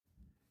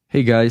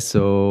Hey guys,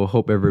 so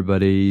hope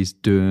everybody's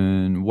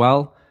doing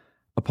well.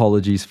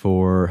 Apologies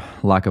for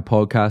lack of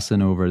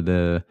podcasting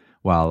over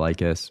I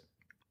guess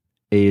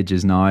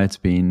ages now. It's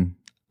been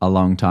a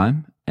long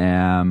time.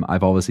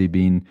 I've obviously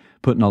been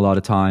putting a lot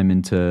of time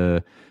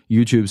into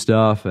YouTube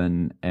stuff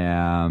and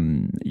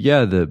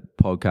the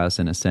podcast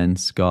in a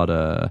sense got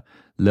a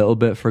little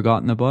bit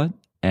forgotten about.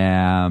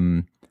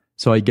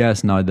 So I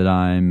guess now that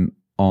I'm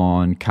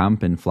on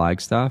camp in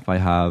Flagstaff, I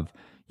have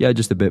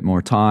just a bit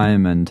more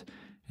time and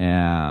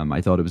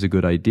I thought it was a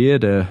good idea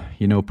to,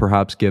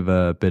 perhaps give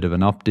a bit of an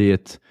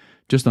update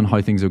just on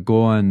how things are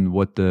going,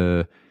 what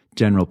the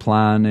general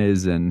plan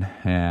is, and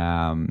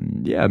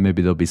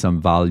maybe there'll be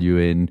some value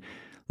in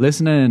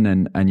listening,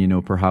 and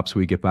perhaps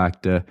we get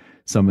back to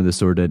some of the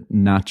sort of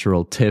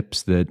natural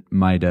tips that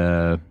might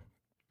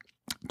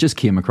just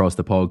came across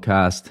the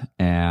podcast,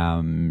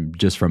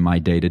 just from my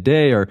day to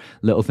day, or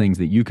little things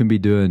that you can be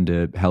doing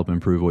to help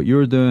improve what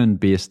you're doing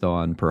based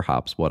on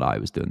perhaps what I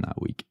was doing that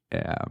week.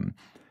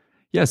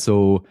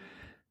 So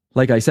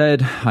like I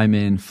said, I'm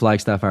in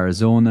Flagstaff,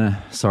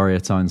 Arizona. Sorry,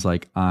 it sounds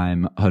like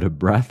I'm out of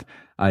breath.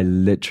 I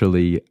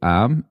literally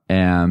am.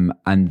 And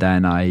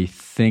then I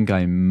think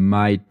I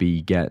might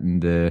be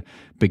getting the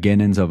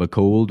beginnings of a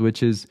cold,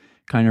 which is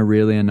kind of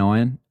really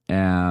annoying.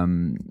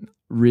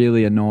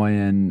 Really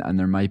annoying, and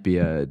there might be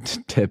a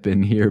tip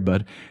in here,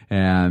 but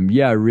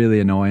really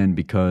annoying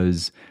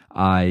because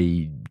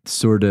I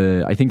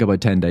think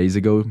about 10 days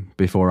ago,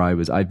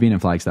 I've been in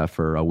Flagstaff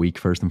for a week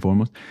first and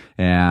foremost,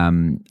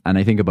 and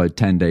I think about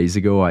 10 days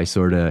ago I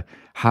sort of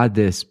had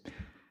this,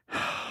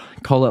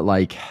 call it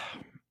like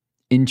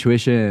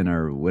intuition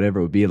or whatever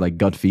it would be, like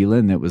gut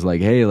feeling that was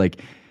like, hey,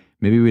 like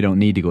maybe we don't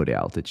need to go to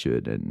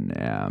altitude.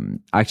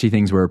 And actually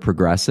things were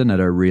progressing at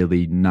a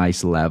really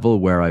nice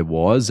level where I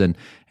was. And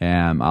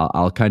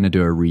I'll kind of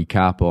do a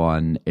recap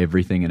on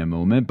everything in a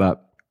moment.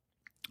 But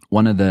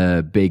one of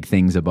the big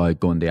things about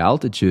going to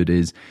altitude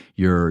is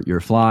you're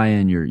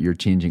flying, you're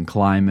changing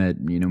climate,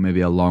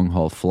 maybe a long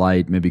haul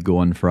flight, maybe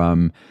going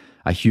from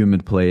a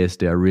humid place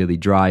to a really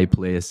dry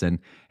place.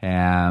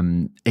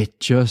 And it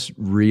just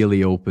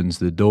really opens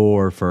the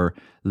door for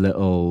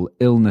little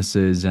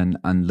illnesses and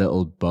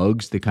little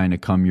bugs to kind of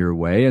come your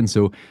way. And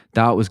so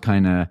that was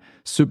kind of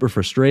super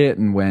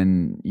frustrating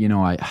when,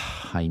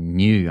 I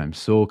knew I'm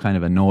so kind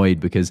of annoyed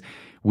because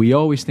we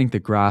always think the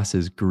grass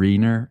is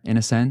greener in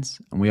a sense.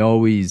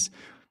 And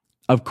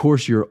of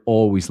course, you're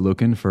always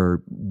looking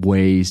for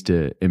ways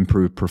to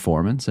improve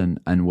performance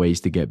and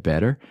ways to get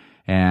better.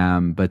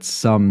 But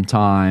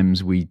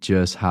sometimes we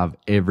just have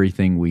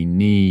everything we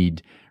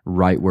need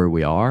right where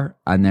we are.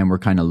 And then we're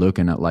kind of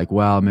looking at like,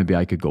 well, maybe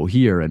I could go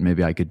here and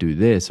maybe I could do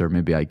this, or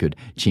maybe I could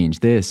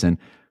change this. And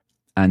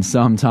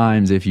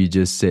sometimes if you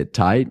just sit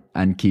tight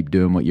and keep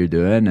doing what you're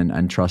doing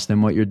and trust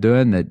in what you're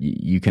doing, that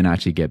you can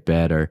actually get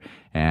better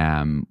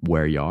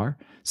where you are.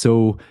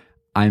 So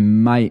I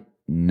might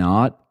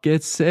not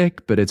get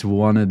sick, but it's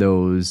one of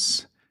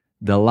those,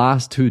 the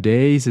last 2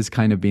 days has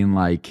kind of been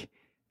like,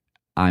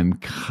 I'm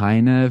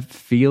kind of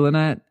feeling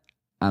it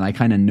and I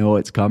kind of know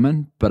it's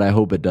coming, but I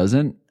hope it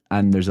doesn't.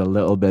 And there's a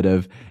little bit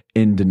of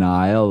in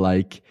denial,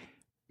 like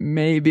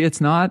maybe it's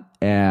not.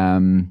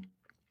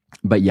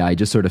 But yeah, I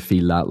just sort of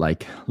feel that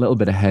like a little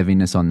bit of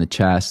heaviness on the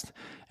chest.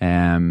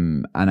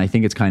 And I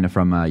think it's kind of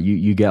from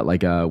you get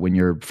like when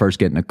you're first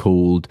getting a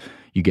cold,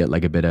 you get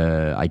like a bit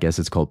of, I guess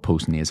it's called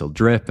postnasal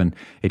drip, and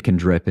it can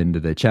drip into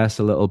the chest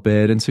a little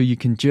bit. And so you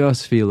can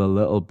just feel a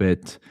little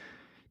bit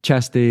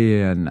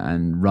chesty,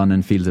 and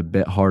running feels a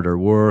bit harder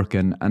work.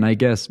 And I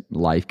guess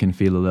life can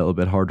feel a little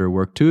bit harder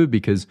work too,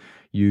 because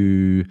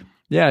you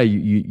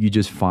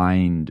just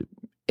find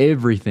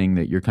everything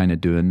that you're kind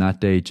of doing that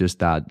day just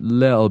that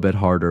little bit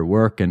harder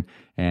work. And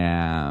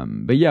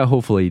but yeah,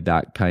 hopefully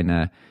that kind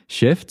of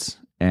shifts.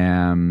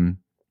 That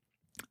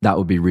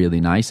would be really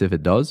nice if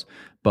it does.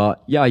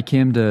 But yeah, I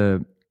came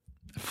to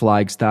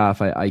Flagstaff.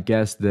 I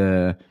guess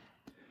the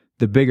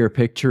bigger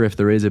picture, if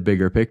there is a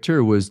bigger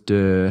picture, was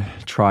to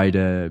try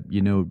to,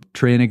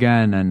 train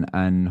again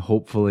and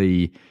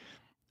hopefully,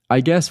 I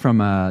guess from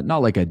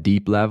not like a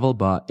deep level,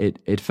 but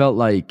it felt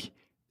like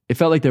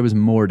there was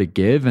more to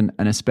give, and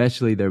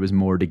especially there was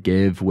more to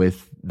give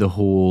with the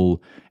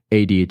whole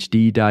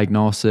ADHD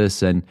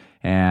diagnosis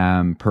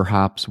and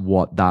perhaps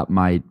what that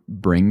might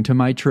bring to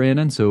my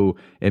training. So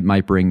it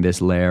might bring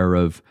this layer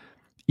of,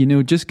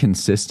 just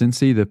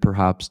consistency that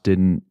perhaps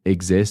didn't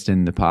exist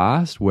in the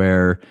past,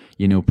 where,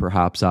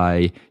 perhaps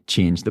I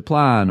changed the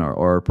plan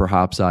or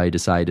perhaps I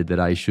decided that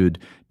I should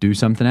do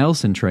something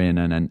else in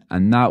training.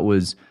 And that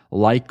was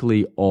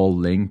likely all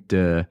linked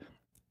to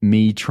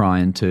me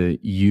trying to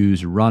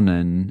use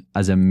running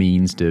as a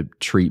means to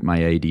treat my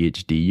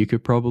ADHD, you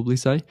could probably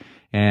say.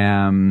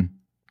 And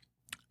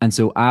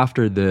so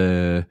after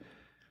the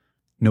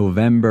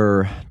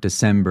November,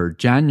 December,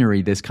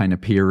 January, this kind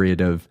of period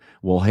of,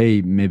 well,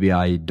 hey, maybe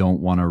I don't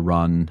want to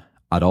run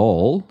at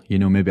all.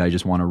 Maybe I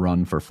just want to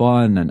run for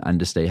fun and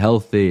to stay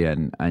healthy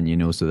and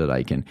so that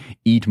I can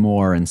eat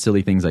more and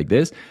silly things like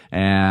this.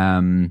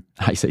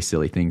 I say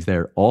silly things,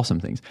 they're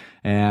awesome things.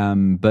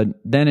 But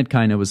then it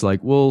kind of was like,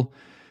 well,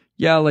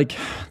 yeah, like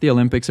the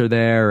Olympics are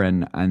there,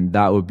 and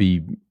that would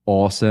be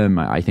awesome.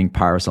 I think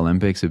Paris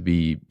Olympics would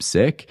be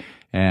sick.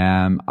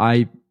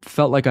 I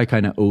felt like I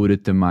kind of owed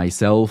it to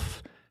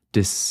myself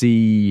to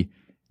see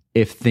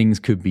if things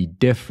could be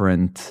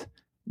different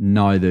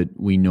now that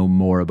we know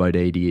more about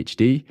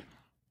ADHD.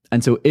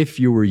 And so if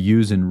you were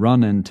using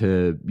running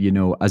to,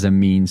 as a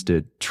means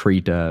to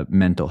treat a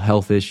mental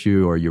health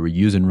issue, or you were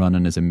using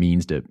running as a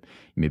means to,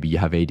 maybe you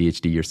have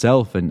ADHD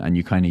yourself and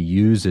you kind of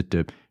use it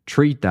to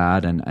treat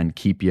that and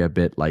keep you a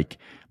bit like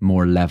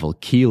more level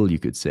keel, you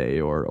could say,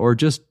 or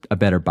just a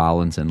better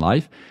balance in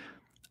life.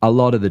 A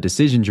lot of the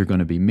decisions you're going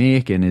to be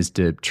making is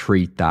to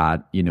treat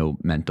that,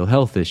 mental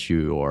health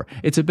issue. Or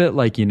it's a bit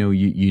like,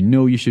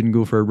 you shouldn't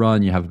go for a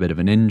run, you have a bit of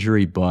an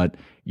injury, but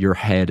your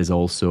head is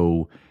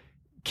also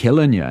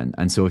killing you.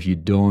 And so if you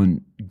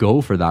don't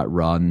go for that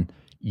run,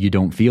 you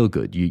don't feel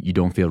good. You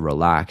don't feel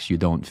relaxed. You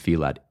don't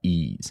feel at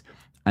ease.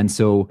 And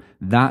so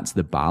that's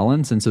the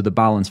balance. And so the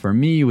balance for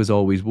me was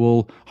always,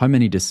 well, how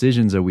many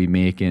decisions are we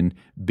making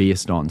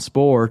based on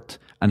sport?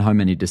 And how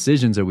many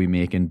decisions are we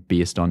making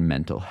based on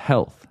mental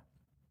health?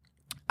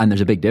 And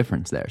there's a big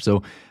difference there.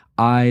 So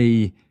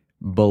I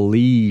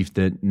believe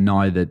that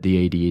now that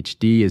the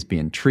ADHD is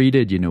being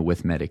treated,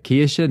 with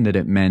medication, that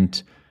it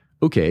meant,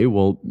 okay,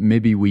 well,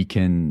 maybe we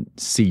can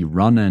see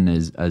running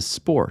as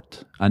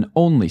sport and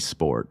only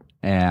sport.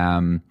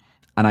 And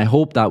I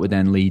hope that would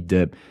then lead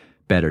to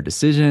better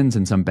decisions,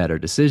 and some better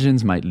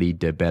decisions might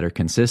lead to better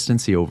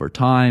consistency over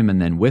time.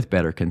 And then with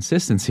better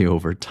consistency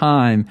over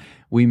time,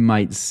 we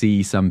might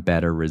see some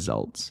better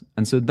results.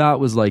 And so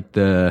that was like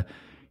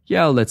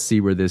let's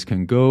see where this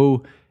can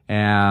go.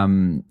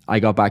 I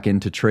got back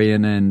into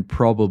training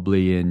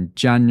probably in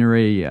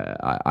January.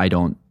 I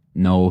don't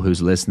know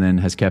who's listening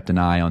has kept an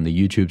eye on the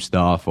YouTube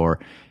stuff, or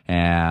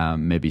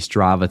maybe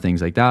Strava,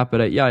 things like that.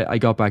 But I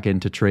got back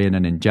into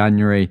training in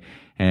January.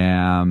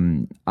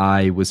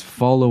 I was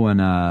following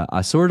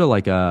a sort of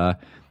like I'm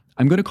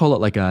going to call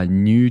it like a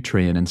new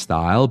training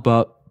style,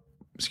 but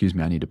excuse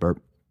me, I need to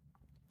burp.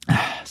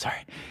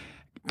 Sorry.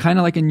 Kind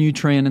of like a new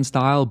training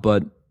style,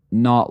 but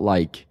not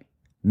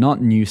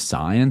new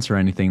science or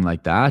anything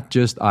like that.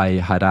 Just I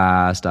had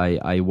asked,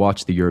 I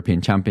watched the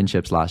European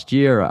Championships last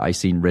year. I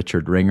seen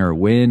Richard Ringer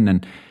win,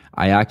 and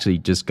I actually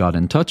just got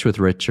in touch with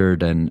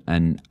Richard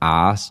and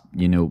asked,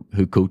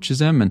 who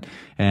coaches him.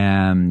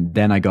 And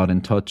then I got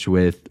in touch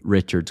with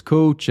Richard's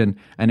coach, and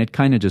it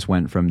kind of just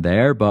went from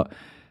there. But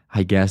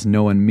I guess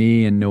knowing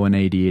me and knowing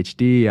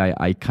ADHD,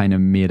 I kind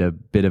of made a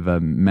bit of a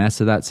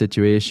mess of that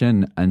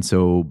situation. And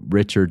so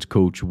Richard's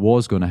coach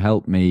was going to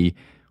help me,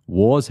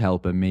 was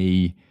helping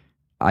me,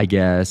 I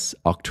guess,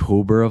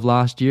 October of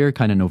last year,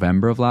 kind of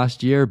November of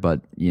last year.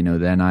 But,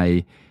 then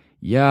I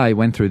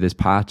went through this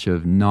patch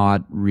of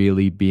not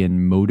really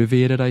being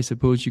motivated, I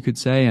suppose you could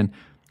say. And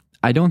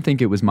I don't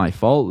think it was my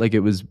fault. Like,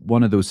 it was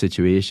one of those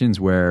situations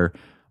where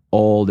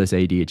all this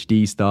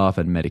ADHD stuff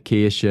and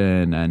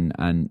medication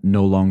and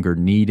no longer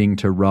needing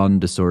to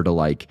run to sort of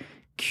like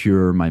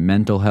cure my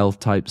mental health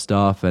type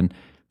stuff. And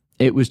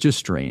it was just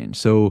strange.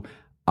 So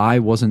I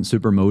wasn't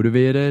super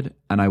motivated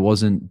and I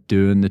wasn't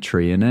doing the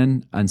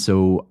training. And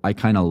so I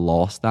kind of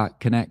lost that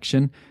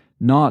connection.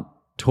 Not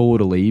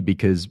totally,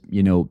 because,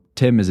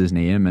 Tim is his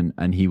name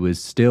and he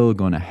was still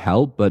going to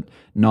help, but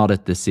not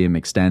at the same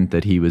extent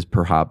that he was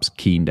perhaps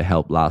keen to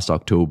help last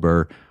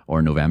October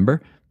or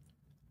November.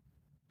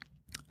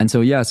 And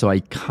so, so I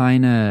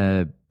kind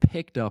of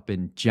picked up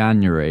in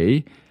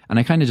January, and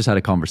I kind of just had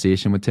a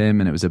conversation with Tim,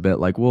 and it was a bit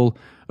like, well,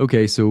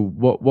 okay, so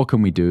what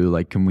can we do?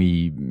 Like, can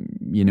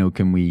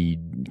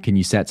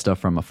you set stuff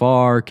from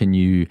afar? Can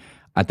you,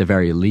 at the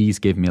very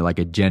least, give me like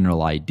a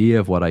general idea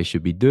of what I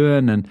should be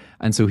doing?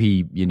 And so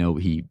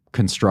he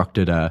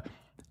constructed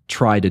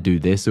try to do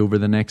this over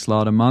the next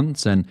lot of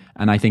months, and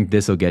I think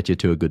this will get you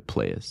to a good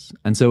place.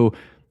 And so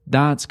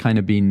that's kind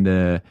of been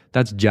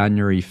that's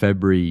January,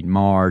 February,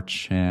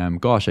 March.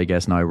 I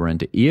guess now we're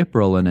into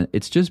April, and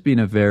it's just been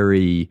a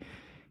very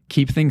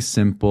keep things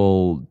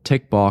simple,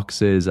 tick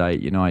boxes. I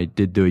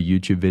did do a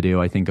YouTube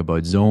video, I think,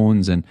 about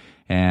zones and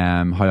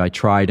how I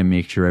try to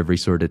make sure every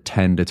sort of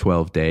 10 to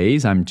 12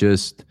 days, I'm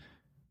just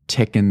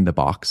ticking the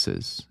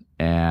boxes.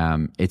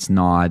 It's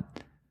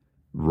not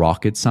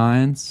rocket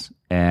science.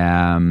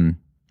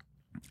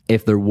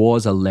 If there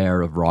was a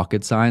layer of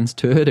rocket science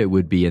to it, it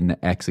would be in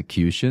the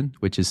execution,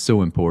 which is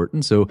so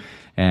important. So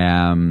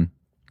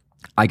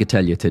I could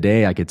tell you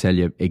today, I could tell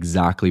you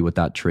exactly what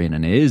that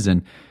training is,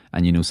 and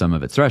some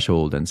of it's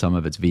threshold and some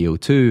of it's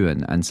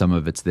VO2 and some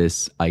of it's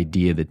this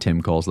idea that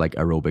Tim calls like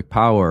aerobic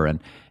power,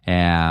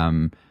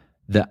 and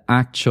the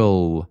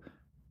actual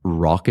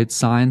rocket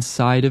science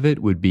side of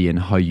it would be in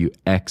how you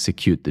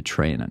execute the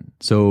training.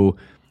 So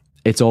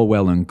it's all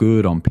well and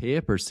good on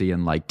paper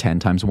seeing like 10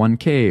 times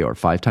 1K or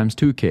 5 times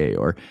 2K,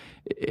 or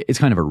it's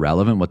kind of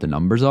irrelevant what the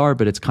numbers are,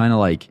 but it's kind of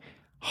like,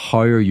 how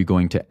are you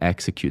going to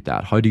execute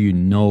that? How do you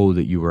know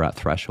that you were at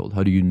threshold?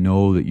 How do you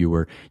know that you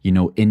were,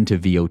 into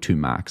VO2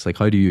 max? Like,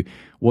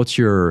 what's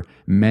your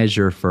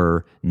measure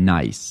for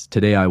nice?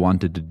 Today I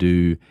wanted to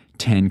do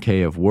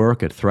 10K of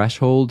work at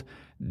threshold.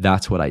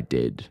 that's what I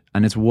did.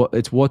 And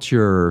what's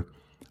your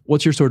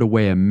sort of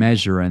way of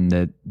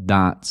measuring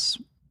that's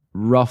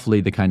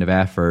roughly the kind of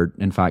effort.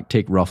 In fact,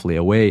 take roughly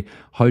away.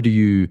 How do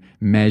you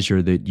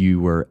measure that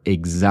you were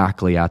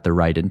exactly at the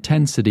right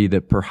intensity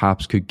that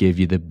perhaps could give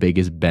you the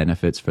biggest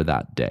benefits for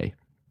that day?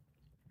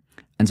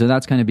 And so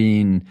that's kind of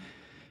been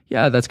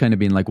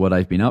like what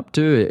I've been up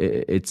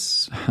to.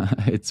 It's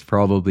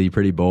probably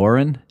pretty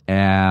boring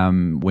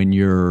when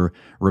you're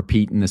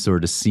repeating the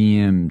sort of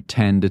same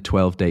 10 to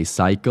 12 day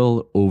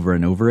cycle over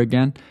and over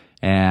again.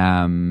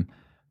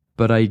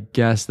 But I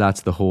guess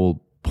that's the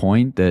whole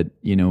point, that,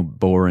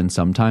 boring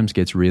sometimes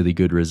gets really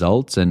good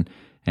results. And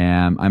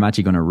I'm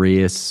actually going to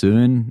race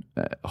soon,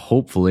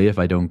 hopefully, if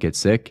I don't get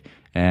sick,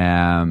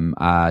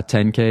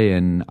 10K,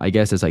 and I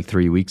guess it's like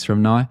 3 weeks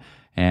from now.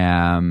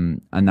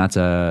 And that's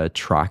a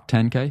track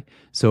 10K.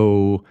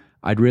 So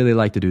I'd really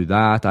like to do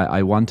that.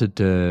 I wanted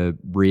to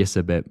race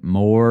a bit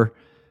more,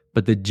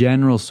 but the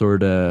general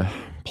sort of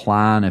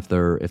plan, if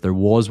there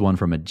was one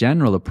from a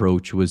general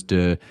approach, was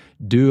to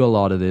do a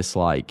lot of this,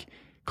 like,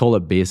 call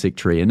it basic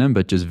training,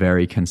 but just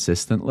very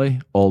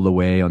consistently all the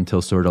way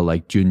until sort of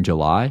like June,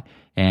 July.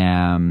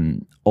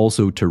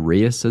 Also to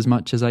race as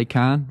much as I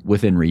can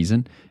within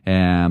reason,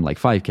 like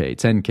 5K,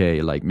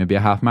 10K, like maybe a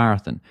half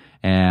marathon.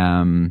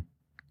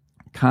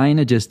 Kind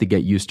of just to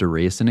get used to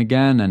racing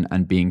again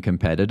and being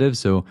competitive.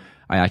 So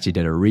I actually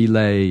did a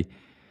relay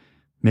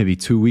maybe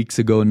 2 weeks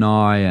ago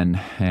now, and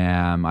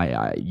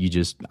I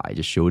just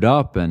showed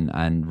up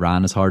and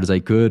ran as hard as I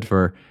could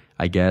for,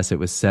 I guess it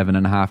was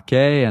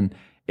 7.5K, and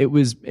it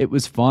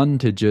was fun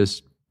to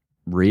just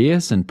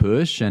race and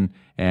push and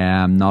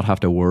not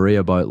have to worry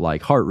about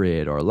like heart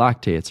rate or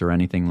lactates or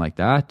anything like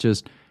that.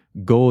 Just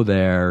go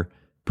there,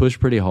 push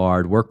pretty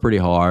hard, work pretty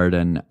hard,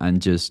 and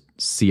just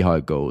see how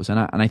it goes. And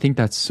I think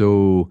that's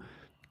so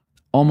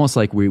almost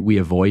like we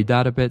avoid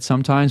that a bit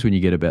sometimes when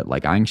you get a bit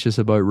like anxious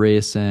about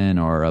racing,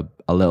 or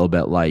a little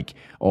bit like,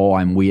 oh,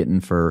 I'm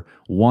waiting for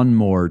one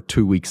more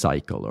 2-week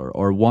cycle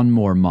or one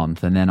more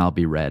month and then I'll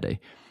be ready.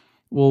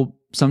 Well,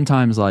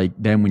 sometimes like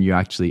then when you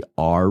actually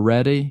are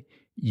ready,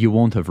 you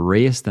won't have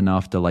raced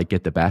enough to like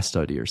get the best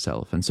out of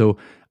yourself. And so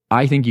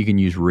I think you can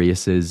use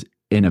races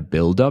in a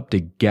build-up to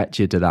get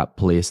you to that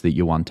place that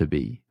you want to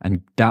be.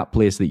 And that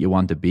place that you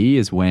want to be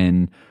is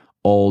when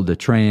all the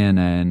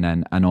training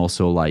and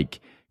also like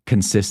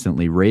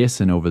consistently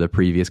racing over the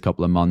previous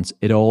couple of months,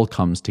 it all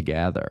comes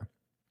together.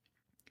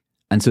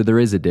 And so there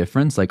is a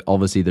difference. Like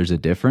obviously there's a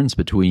difference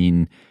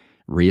between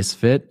race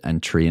fit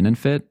and training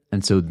fit.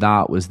 And so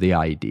that was the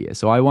idea.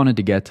 So I wanted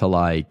to get to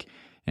like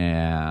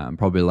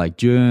probably like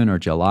June or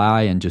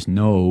July and just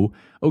know,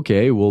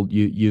 okay, well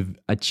you've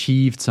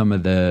achieved some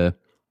of the,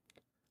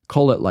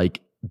 call it like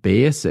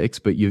basics,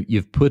 but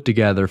you've put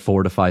together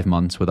 4 to 5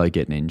 months without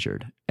getting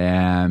injured.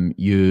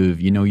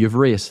 You've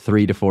raced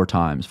 3 to 4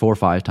 times, 4 or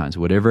 5 times,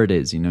 whatever it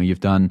is. You've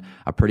done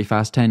a pretty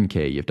fast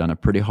 10K, you've done a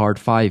pretty hard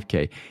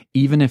 5K.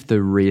 Even if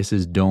the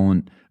races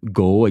don't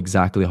go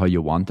exactly how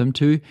you want them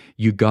to,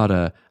 you got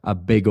a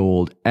big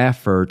old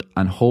effort,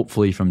 and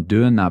hopefully from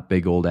doing that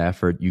big old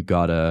effort, you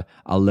got a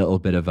little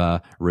bit of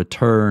a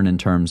return in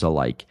terms of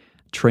like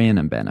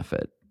training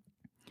benefit.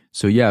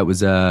 So yeah, it was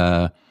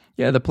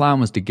the plan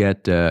was to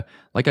get,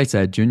 like I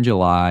said, June,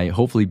 July,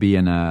 hopefully be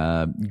in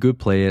a good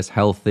place,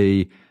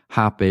 healthy,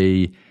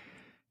 happy.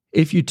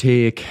 If you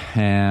take,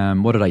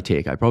 what did I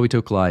take? I probably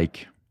took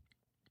like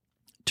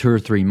 2 or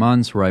 3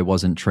 months where I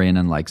wasn't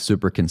training like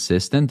super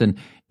consistent. And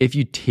if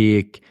you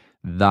take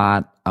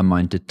that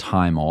amount of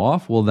time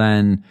off, well,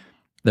 then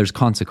there's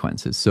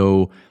consequences.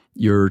 So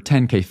your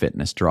 10K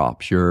fitness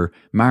drops, your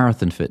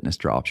marathon fitness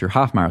drops, your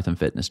half marathon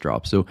fitness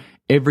drops. So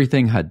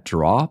everything had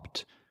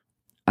dropped.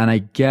 And I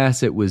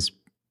guess it was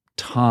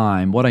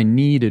time. What I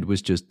needed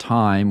was just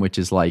time, which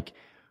is like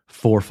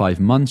 4 or 5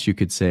 months, you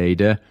could say,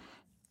 to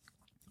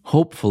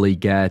hopefully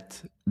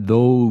get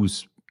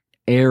those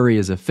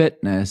areas of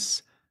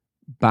fitness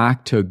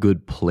back to a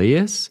good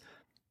place,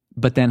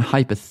 but then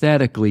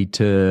hypothetically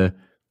to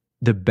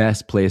the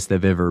best place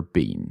they've ever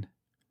been.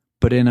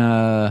 But in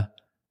a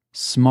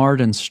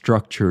smart and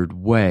structured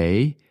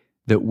way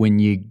that when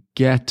you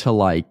get to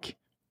like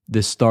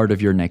the start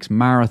of your next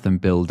marathon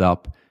build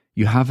up,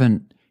 you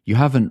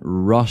haven't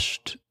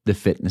rushed the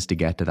fitness to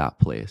get to that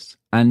place.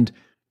 And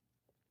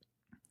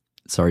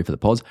sorry for the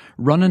pause.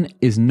 Running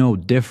is no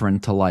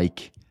different to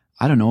like,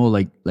 I don't know,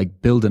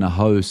 like building a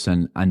house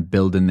and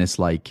building this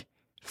like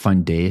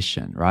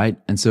foundation, right?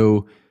 And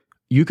so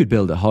you could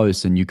build a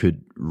house and you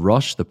could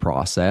rush the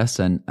process,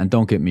 and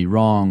don't get me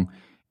wrong,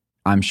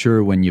 I'm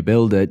sure when you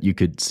build it, you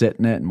could sit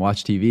in it and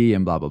watch TV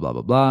and blah, blah, blah,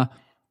 blah, blah.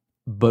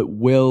 But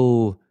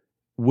will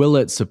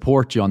it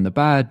support you on the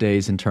bad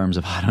days in terms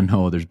of, I don't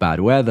know, there's bad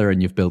weather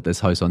and you've built this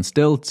house on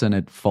stilts and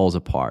it falls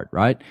apart,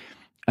 right?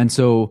 And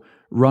so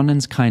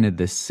running's kind of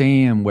the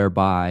same,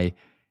 whereby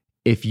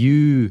if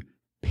you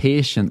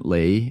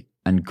patiently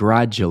and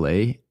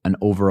gradually and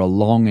over a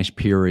longish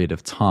period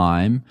of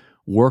time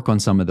work on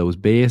some of those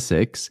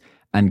basics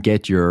and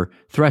get your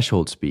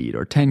threshold speed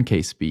or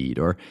 10K speed,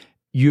 or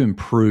you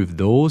improve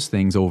those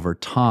things over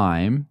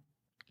time,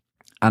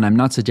 And I'm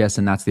not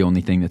suggesting that's the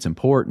only thing that's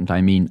important.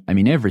 I mean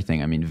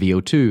everything. I mean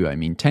VO2, I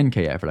mean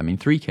 10K effort, I mean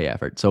 3K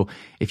effort. So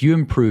if you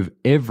improve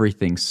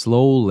everything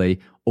slowly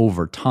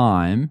over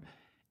time,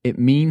 it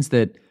means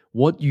that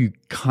what you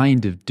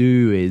kind of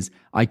do is,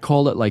 I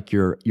call it like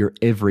your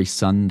every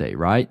Sunday,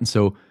 right? And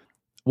so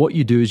what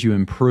you do is you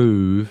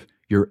improve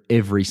your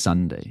every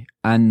Sunday.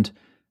 And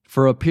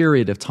for a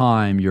period of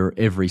time, your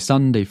every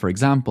Sunday, for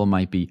example,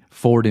 might be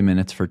 40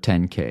 minutes for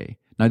 10K.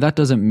 Now, that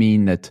doesn't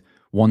mean that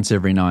once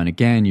every now and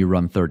again you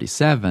run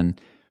 37,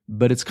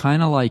 but it's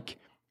kind of like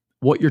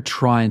what you're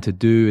trying to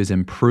do is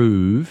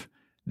improve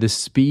the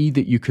speed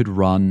that you could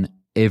run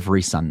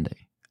every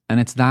Sunday. And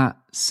it's that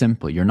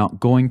simple. You're not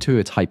going to,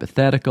 it's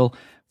hypothetical.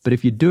 But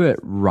if you do it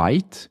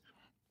right,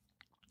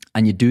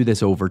 and you do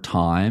this over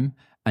time,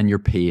 and you're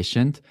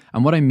patient,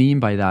 and what I mean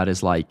by that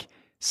is like,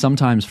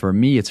 sometimes for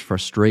me, it's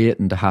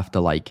frustrating to have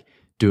to like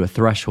do a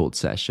threshold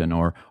session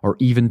or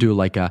even do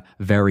like a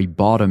very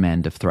bottom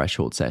end of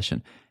threshold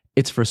session.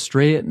 It's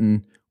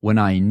frustrating when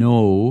I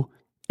know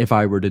if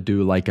I were to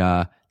do like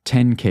a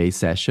 10K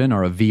session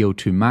or a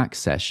VO2 max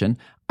session,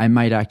 I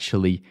might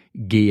actually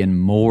gain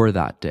more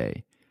that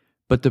day.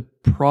 But the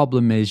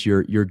problem is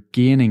you're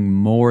gaining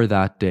more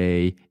that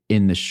day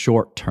in the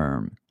short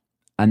term.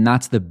 And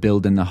that's the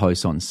building the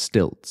house on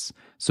stilts.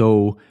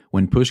 So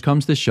when push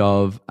comes to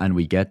shove and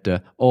we get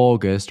to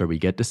August or we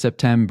get to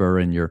September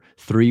and you're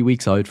 3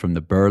 weeks out from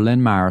the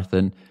Berlin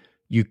Marathon,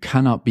 you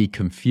cannot be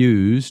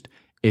confused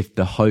if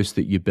the house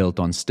that you built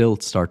on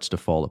stilts starts to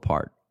fall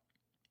apart.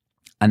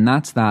 And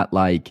that's that,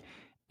 like,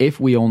 if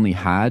we only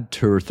had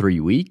 2 or 3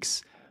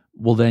 weeks,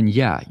 well then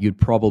yeah, you'd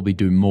probably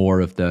do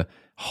more of the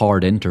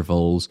hard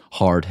intervals,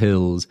 hard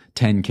hills,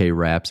 10K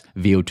reps,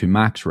 VO2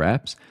 max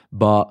reps.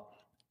 But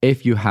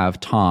if you have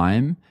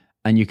time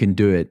and you can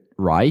do it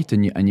right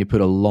and you put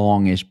a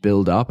longish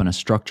build up and a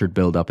structured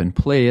build up in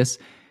place,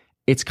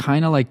 it's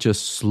kind of like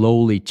just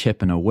slowly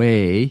chipping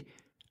away.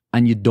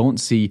 And you don't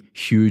see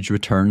huge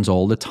returns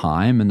all the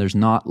time. And there's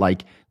not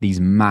like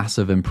these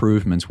massive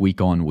improvements week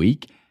on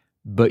week.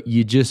 But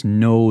you just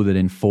know that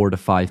in 4 to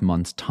 5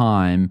 months'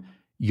 time,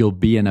 you'll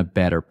be in a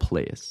better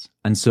place.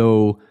 And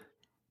so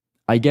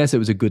I guess it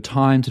was a good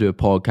time to do a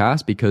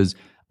podcast because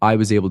I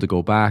was able to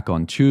go back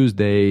on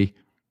Tuesday.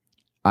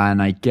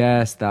 And I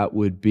guess that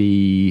would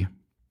be,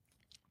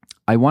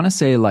 I want to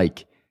say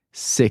like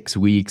 6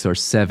 weeks or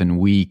 7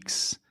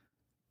 weeks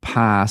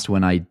past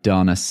when I'd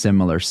done a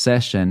similar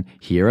session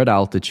here at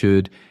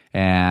Altitude.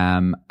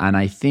 And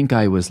I think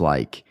I was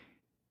like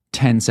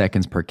 10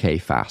 seconds per K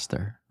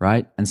faster,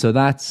 right? And so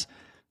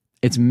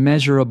it's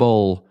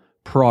measurable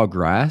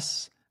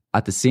progress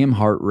at the same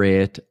heart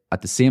rate,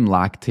 at the same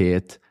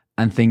lactate,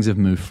 and things have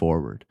moved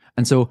forward.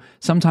 And so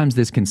sometimes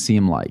this can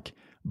seem like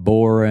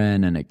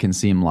boring and it can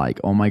seem like,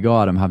 oh my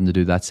God, I'm having to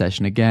do that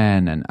session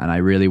again. And I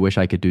really wish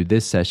I could do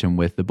this session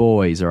with the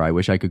boys, or I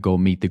wish I could go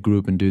meet the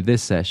group and do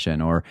this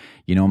session, or,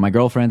 you know, my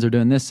girlfriends are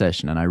doing this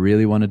session and I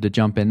really wanted to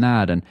jump in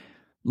that. And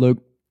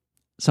look,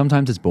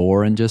 sometimes it's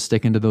boring just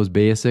sticking to those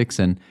basics,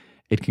 and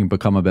it can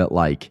become a bit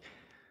like,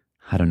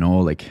 I don't know,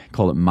 like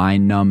call it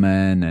mind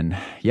numbing. And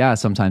yeah,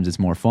 sometimes it's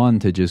more fun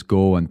to just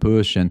go and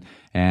push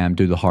and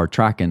do the hard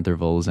track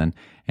intervals.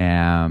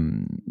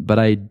 But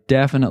I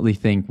definitely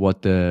think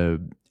what the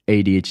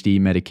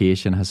ADHD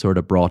medication has sort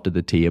of brought to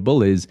the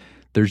table is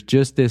there's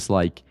just this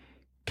like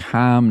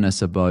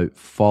calmness about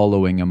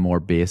following a more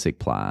basic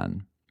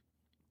plan.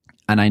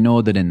 And I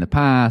know that in the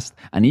past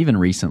and even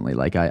recently,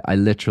 like I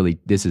literally,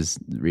 this is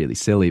really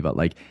silly, but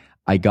like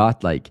I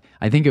got like,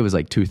 I think it was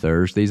like 2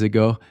 Thursdays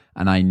ago,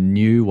 and I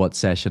knew what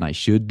session I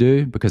should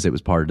do because it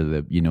was part of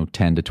the,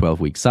 10 to 12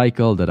 week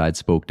cycle that I'd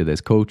spoke to this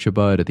coach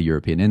about at the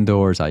European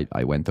Indoors. I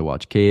went to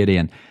watch Katie,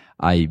 and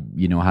I,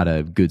 had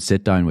a good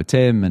sit down with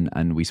Tim,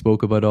 and we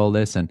spoke about all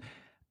this, and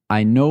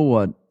I know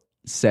what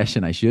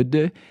session I should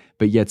do,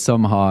 but yet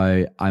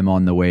somehow I'm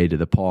on the way to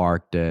the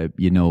park to,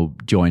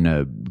 join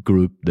a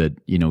group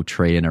that,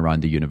 train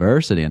around the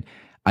university. And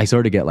I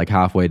sort of get like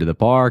halfway to the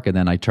park, and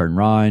then I turn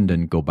around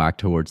and go back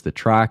towards the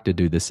track to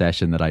do the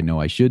session that I know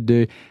I should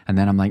do. And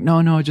then I'm like,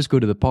 no, just go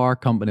to the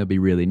park. Company will be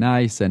really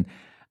nice. And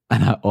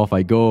off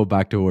I go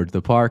back towards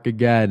the park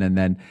again. And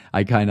then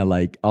I kind of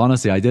like,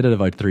 honestly, I did it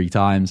about 3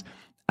 times.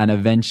 And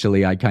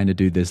eventually I kind of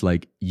do this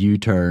like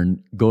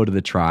U-turn, go to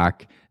the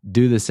track,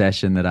 do the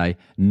session that I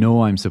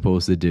know I'm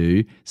supposed to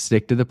do,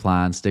 stick to the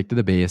plan, stick to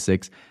the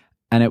basics.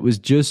 And it was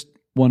just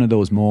one of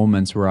those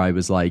moments where I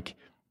was like,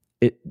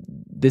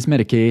 this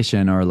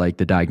medication or like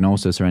the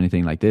diagnosis or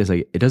anything like this,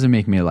 like it doesn't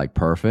make me like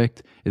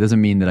perfect. It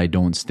doesn't mean that I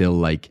don't still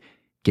like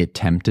get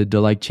tempted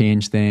to like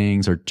change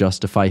things or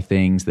justify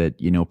things that,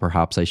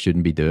 perhaps I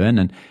shouldn't be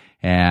doing.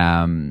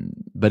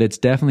 But it's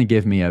definitely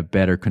given me a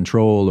better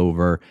control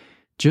over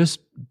just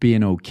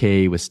being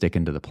okay with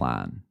sticking to the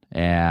plan.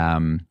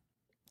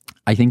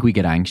 I think we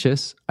get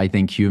anxious. I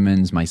think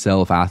humans,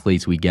 myself,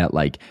 athletes, we get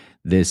like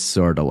this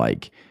sort of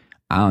like,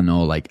 I don't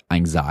know, like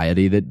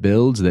anxiety that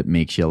builds that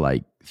makes you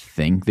like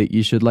think that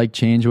you should like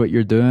change what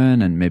you're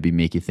doing and maybe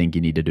make you think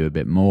you need to do a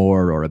bit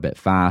more or a bit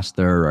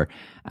faster.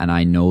 And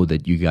I know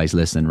that you guys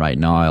listening right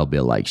now, I'll be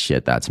like,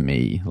 shit, that's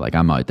me. Like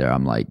I'm out there,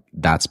 I'm like,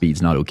 that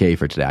speed's not okay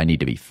for today. I need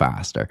to be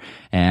faster.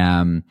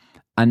 And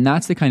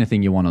that's the kind of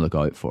thing you want to look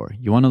out for.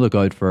 You want to look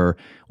out for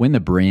when the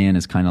brain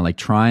is kind of like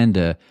trying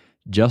to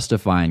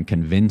justify and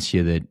convince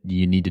you that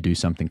you need to do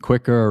something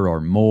quicker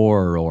or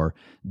more or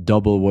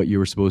double what you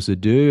were supposed to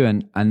do.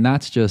 And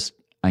that's just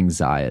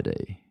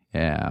anxiety.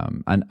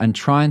 And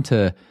trying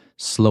to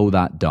slow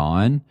that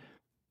down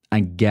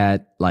and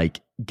get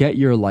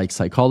your like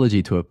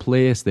psychology to a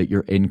place that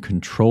you're in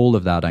control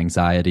of that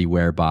anxiety,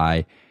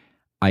 whereby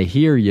I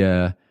hear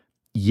you,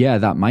 yeah,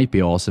 that might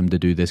be awesome to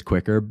do this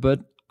quicker,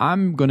 but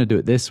I'm going to do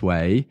it this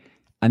way.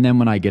 And then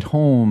when I get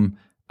home,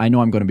 I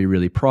know I'm going to be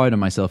really proud of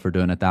myself for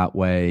doing it that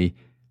way.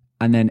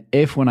 And then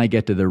if when I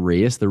get to the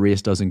race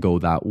doesn't go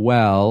that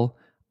well,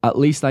 at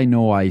least I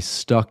know I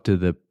stuck to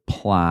the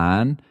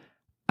plan.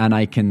 And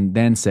I can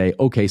then say,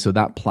 okay, so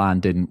that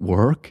plan didn't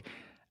work.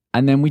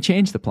 And then we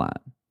change the plan.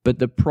 But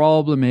the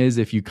problem is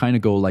if you kind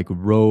of go like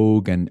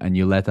rogue and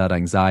you let that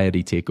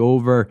anxiety take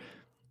over,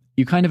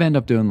 you kind of end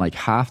up doing like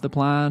half the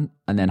plan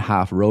and then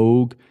half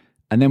rogue.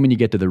 And then when you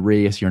get to the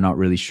race, you're not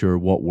really sure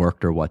what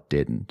worked or what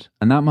didn't.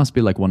 And that must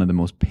be like one of the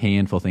most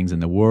painful things in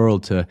the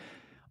world, to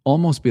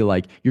almost be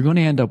like, you're going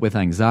to end up with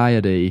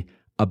anxiety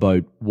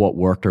about what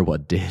worked or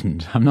what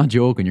didn't. I'm not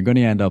joking. You're going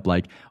to end up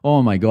like,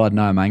 oh my God,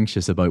 now I'm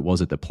anxious about, was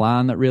it the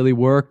plan that really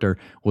worked, or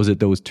was it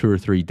those 2 or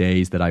 3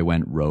 days that I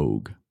went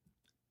rogue?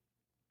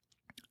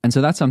 And so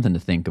that's something to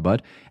think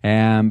about.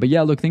 But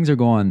yeah, look, things are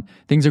going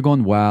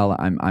well.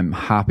 I'm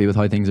happy with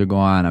how things are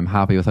going. I'm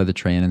happy with how the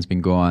training's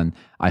been going.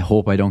 I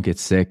hope I don't get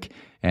sick.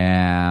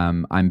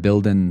 I'm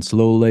building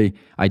slowly.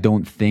 I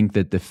don't think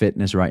that the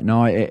fitness right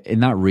now,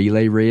 in that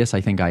relay race,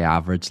 I think I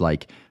averaged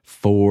like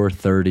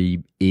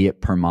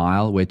 4:38 per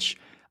mile, which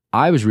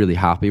I was really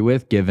happy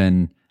with,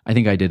 given I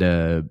think I did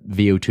a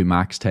VO2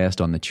 max test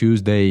on the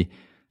Tuesday,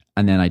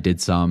 and then I did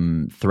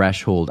some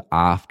threshold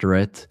after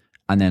it.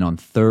 And then on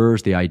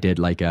Thursday, I did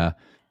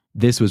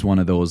this was one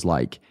of those,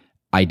 like,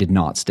 I did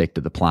not stick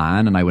to the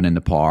plan, and I went in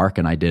the park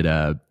and I did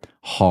a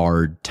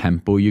hard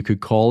tempo, you could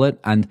call it.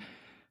 And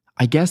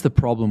I guess the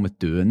problem with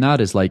doing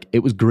that is, like, it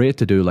was great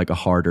to do like a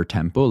harder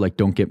tempo, like,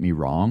 don't get me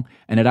wrong.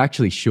 And it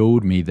actually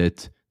showed me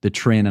that the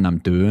training I'm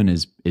doing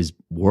is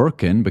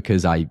working,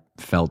 because I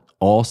felt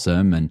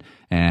awesome,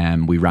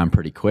 and we ran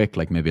pretty quick,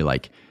 like maybe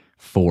like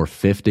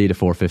 450 to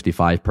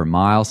 455 per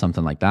mile,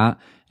 something like that.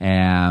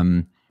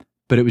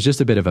 But it was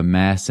just a bit of a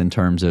mess in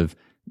terms of,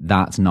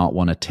 that's not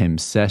one of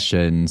Tim's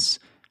sessions.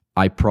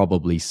 I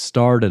probably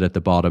started at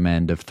the bottom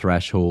end of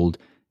threshold,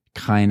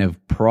 kind of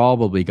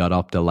probably got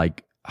up to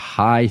like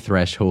high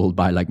threshold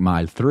by like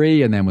mile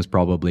 3, and then was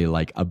probably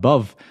like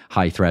above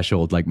high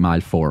threshold like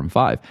mile 4 and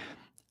 5.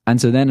 And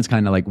so then it's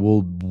kind of like,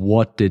 well,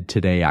 what did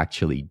today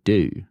actually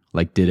do?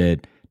 Like, did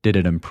it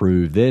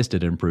improve this?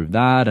 Did it improve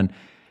that? And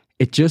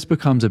it just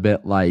becomes a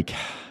bit like,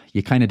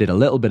 you kind of did a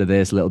little bit of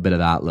this, a little bit of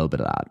that, a little bit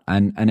of that.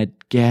 And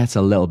it gets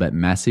a little bit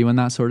messy when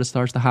that sort of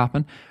starts to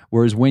happen.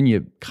 Whereas when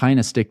you kind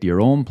of stick to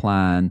your own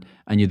plan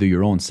and you do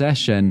your own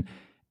session,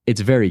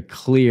 it's very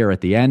clear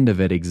at the end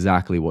of it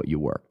exactly what you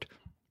worked.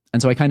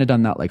 And so I kind of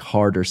done that like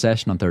harder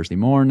session on Thursday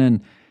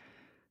morning.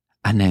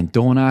 And then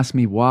don't ask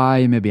me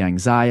why, maybe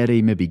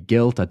anxiety, maybe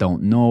guilt, I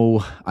don't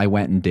know. I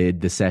went and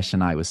did the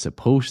session I was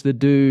supposed to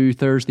do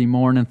Thursday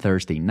morning,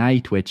 Thursday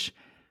night, which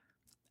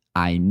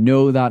I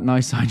know that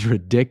now sounds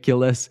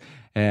ridiculous.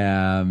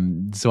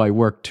 So I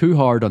worked too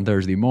hard on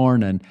Thursday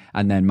morning,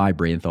 and then my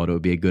brain thought it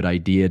would be a good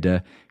idea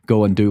to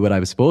go and do what I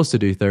was supposed to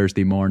do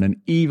Thursday morning,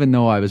 even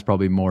though I was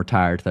probably more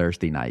tired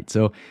Thursday night.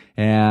 So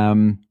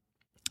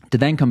to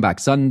then come back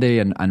Sunday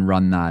and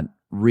run that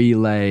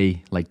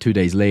relay like 2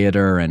 days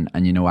later and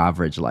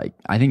average, like,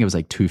 I think it was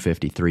like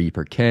 253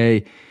 per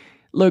K.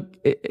 Look,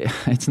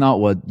 it's not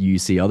what you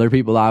see other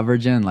people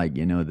averaging, like,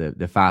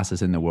 the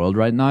fastest in the world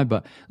right now.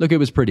 But look, it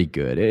was pretty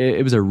good.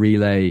 It was a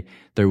relay.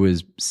 There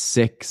was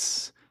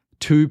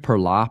 2 per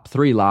lap,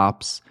 3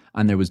 laps,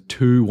 and there was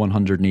 2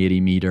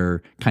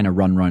 180-meter kind of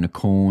run around a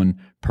cone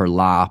per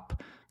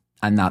lap.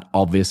 And that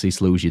obviously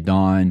slows you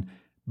down.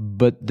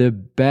 But the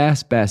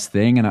best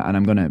thing, and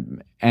I'm going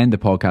to end the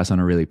podcast on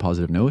a really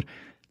positive note,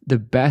 the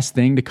best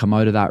thing to come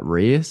out of that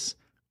race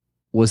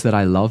was that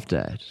I loved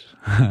it,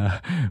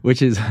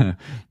 which is,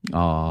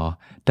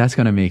 that's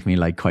going to make me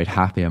like quite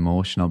happy,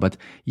 emotional. But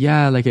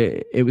yeah, like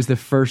it was the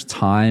first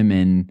time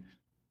in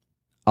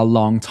a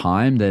long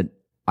time that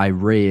I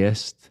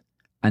raced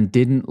and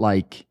didn't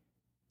like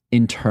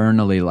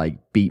internally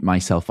like beat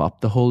myself up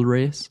the whole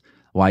race.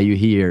 Why are you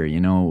here?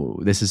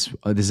 This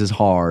is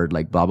hard,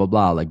 like blah, blah,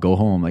 blah, like go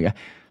home. Like,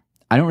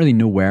 I don't really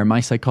know where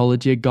my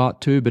psychology had got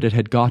to, but it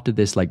had got to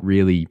this like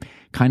really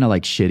kind of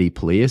like shitty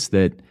place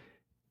that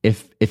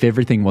if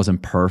everything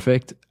wasn't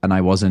perfect and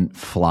I wasn't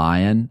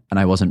flying and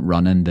I wasn't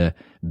running the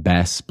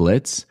best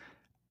splits,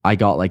 I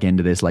got like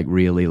into this like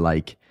really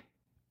like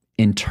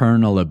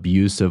internal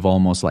abusive,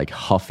 almost like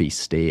huffy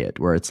state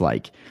where it's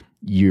like,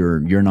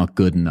 you're not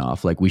good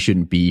enough. Like, we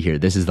shouldn't be here.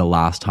 This is the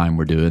last time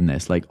we're doing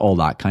this. Like, all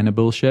that kind of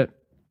bullshit.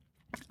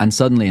 And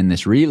suddenly in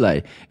this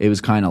relay, it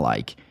was kind of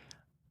like,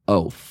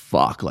 oh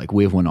fuck, like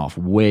we've went off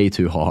way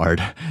too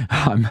hard.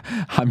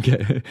 I'm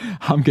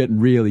getting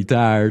really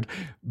tired,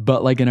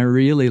 but like in a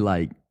really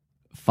like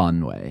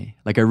fun way.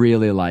 Like I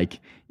really like,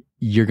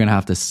 you're gonna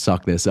have to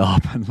suck this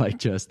up and like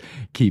just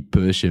keep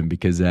pushing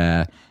because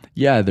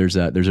there's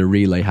a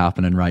relay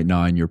happening right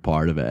now and you're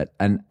part of it.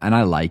 And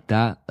I like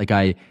that.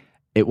 Like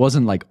it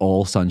wasn't like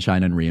all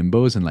sunshine and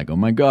rainbows and like, oh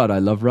my God, I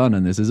love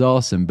running, this is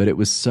awesome. But it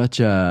was such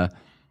a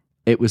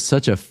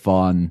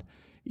fun,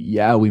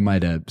 yeah, we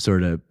might have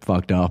sort of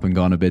fucked up and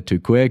gone a bit too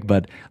quick,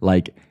 but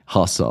like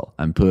hustle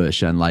and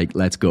push and like,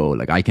 let's go,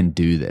 like I can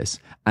do this.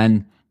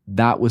 And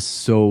that was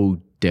so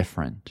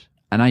different.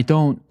 And I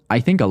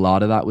think a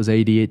lot of that was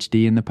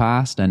ADHD in the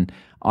past. And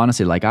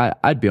honestly, like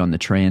I'd be on the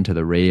train to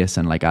the race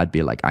and like I'd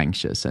be like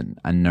anxious and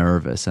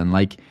nervous. And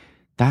like,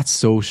 that's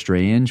so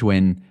strange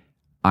when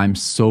I'm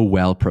so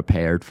well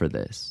prepared for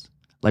this.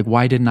 Like,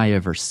 why didn't I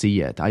ever see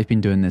it? I've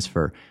been doing this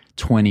for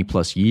 20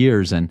 plus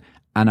years and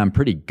I'm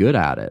pretty good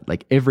at it.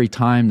 Like every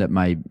time that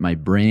my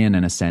brain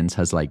in a sense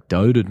has like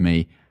doubted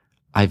me,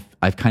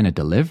 I've kind of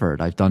delivered.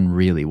 I've done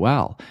really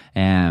well.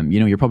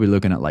 You're probably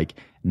looking at like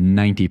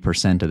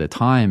 90% of the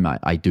time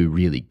I do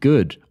really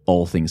good,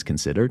 all things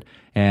considered.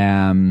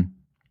 And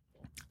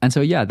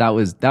so, yeah, that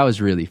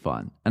was really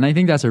fun. And I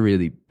think that's a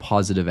really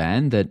positive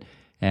end that,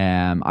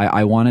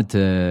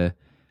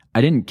 I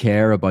didn't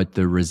care about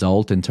the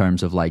result in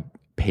terms of like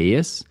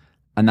pace.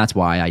 And that's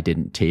why I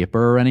didn't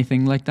taper or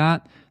anything like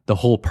that. The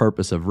whole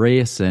purpose of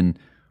racing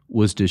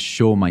was to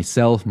show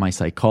myself, my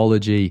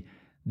psychology,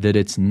 that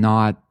it's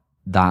not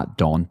that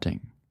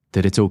daunting,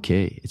 that it's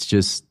okay. It's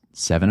just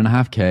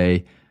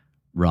 7.5K,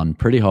 run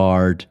pretty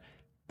hard,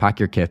 pack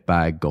your kit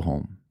bag, go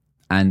home.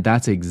 And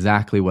that's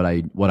exactly what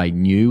I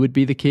knew would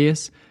be the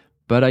case.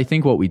 But I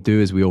think what we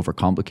do is we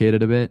overcomplicate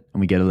it a bit and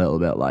we get a little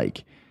bit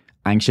like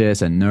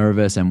anxious and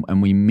nervous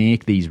and we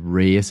make these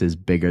races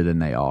bigger than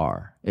they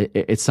are.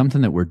 It's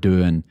something that we're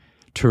doing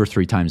 2 or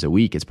 3 times a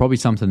week. It's probably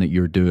something that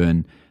you're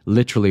doing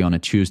literally on a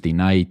Tuesday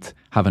night,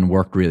 having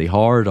worked really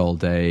hard all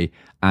day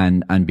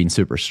and being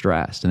super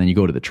stressed. And then you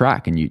go to the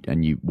track and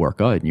you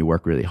work out and you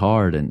work really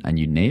hard and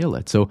you nail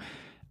it. So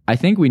I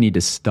think we need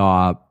to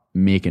stop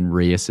making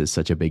races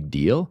such a big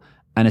deal.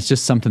 And it's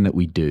just something that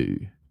we do.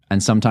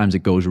 And sometimes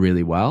it goes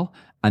really well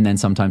and then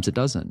sometimes it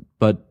doesn't.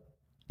 But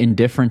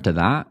indifferent to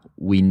that,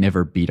 we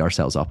never beat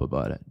ourselves up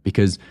about it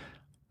because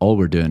all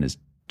we're doing is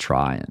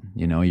trying.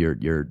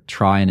 You're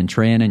trying and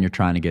training, you're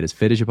trying to get as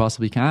fit as you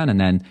possibly can,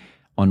 and then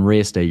on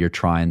race day you're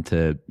trying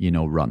to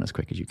run as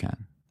quick as you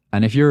can.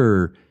 And if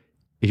you're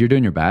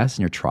doing your best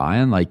and you're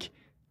trying, like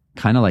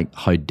kind of like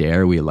how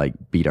dare we like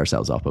beat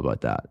ourselves up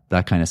about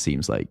that kind of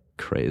seems like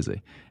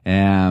crazy.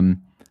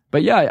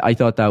 But yeah, I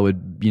thought that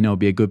would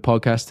be a good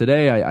podcast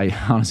today. I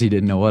honestly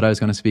didn't know what I was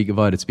going to speak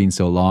about. It's been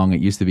so long.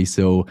 It used to be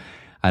so,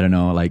 I don't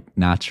know, like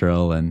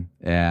natural, and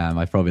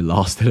I probably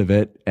lost it a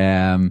bit.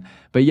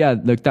 But yeah,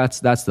 look, that's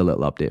the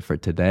little update for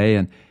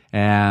today.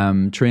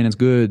 And training's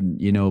good,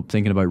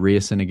 thinking about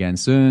racing again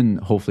soon.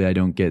 Hopefully I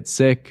don't get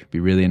sick. It'd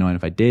be really annoying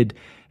if I did.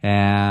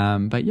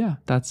 But yeah,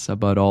 that's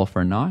about all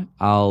for now.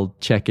 I'll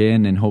check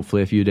in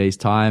hopefully a few days'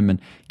 time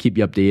and keep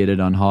you updated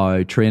on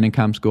how training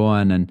camp's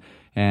going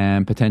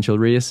and potential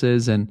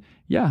races. And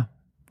yeah,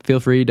 feel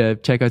free to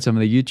check out some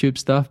of the YouTube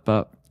stuff,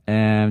 but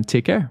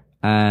take care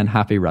and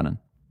happy running.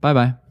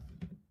 Bye-bye.